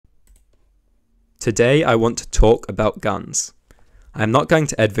Today I want to talk about guns. I am not going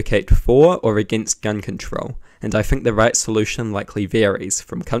to advocate for or against gun control, and I think the right solution likely varies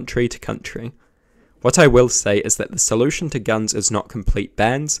from country to country. What I will say is that the solution to guns is not complete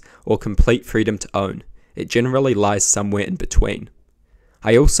bans or complete freedom to own. It generally lies somewhere in between.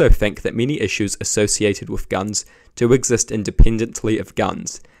 I also think that many issues associated with guns do exist independently of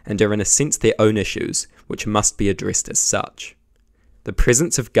guns, and are in a sense their own issues, which must be addressed as such. The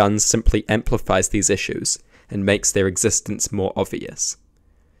presence of guns simply amplifies these issues, and makes their existence more obvious.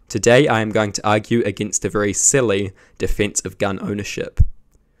 Today I am going to argue against a very silly defense of gun ownership.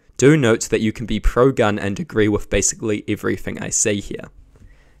 Do note that you can be pro-gun and agree with basically everything I say here.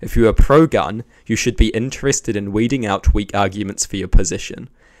 If you are pro-gun, you should be interested in weeding out weak arguments for your position,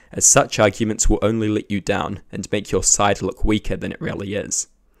 as such arguments will only let you down and make your side look weaker than it really is.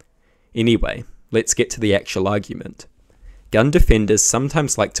 Anyway, let's get to the actual argument. Gun defenders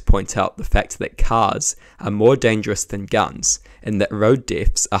sometimes like to point out the fact that cars are more dangerous than guns, and that road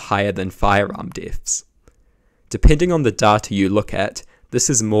deaths are higher than firearm deaths. Depending on the data you look at, this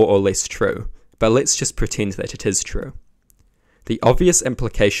is more or less true, but let's just pretend that it is true. The obvious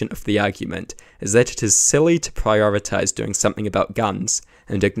implication of the argument is that it is silly to prioritize doing something about guns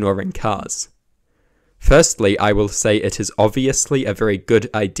and ignoring cars. Firstly, I will say it is obviously a very good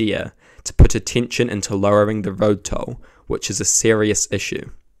idea to put attention into lowering the road toll, which is a serious issue.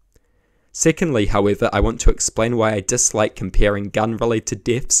 Secondly, however, I want to explain why I dislike comparing gun-related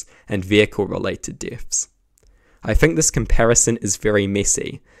deaths and vehicle-related deaths. I think this comparison is very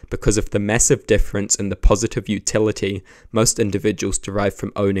messy, because of the massive difference in the positive utility most individuals derive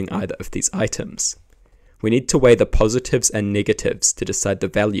from owning either of these items. We need to weigh the positives and negatives to decide the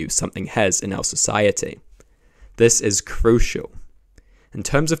value something has in our society. This is crucial. In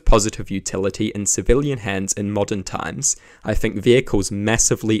terms of positive utility in civilian hands in modern times, I think vehicles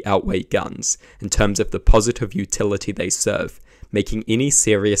massively outweigh guns in terms of the positive utility they serve, making any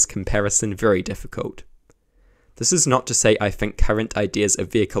serious comparison very difficult. This is not to say I think current ideas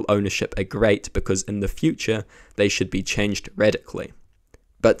of vehicle ownership are great because in the future they should be changed radically.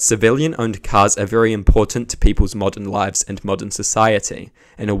 But civilian-owned cars are very important to people's modern lives and modern society,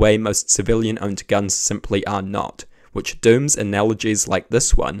 in a way most civilian-owned guns simply are not, which dooms analogies like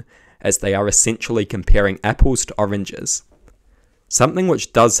this one, as they are essentially comparing apples to oranges. Something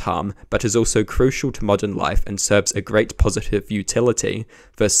which does harm, but is also crucial to modern life and serves a great positive utility,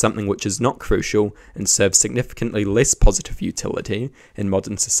 versus something which is not crucial and serves significantly less positive utility in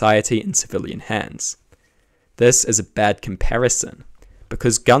modern society and civilian hands. This is a bad comparison.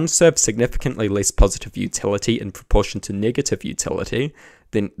 Because guns serve significantly less positive utility in proportion to negative utility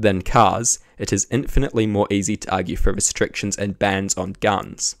than cars, it is infinitely more easy to argue for restrictions and bans on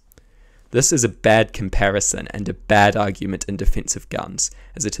guns. This is a bad comparison and a bad argument in defense of guns,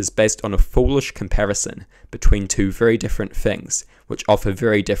 as it is based on a foolish comparison between two very different things, which offer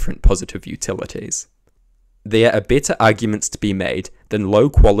very different positive utilities. There are better arguments to be made than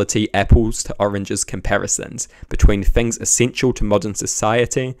low-quality apples to oranges comparisons between things essential to modern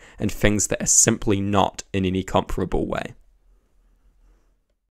society and things that are simply not in any comparable way.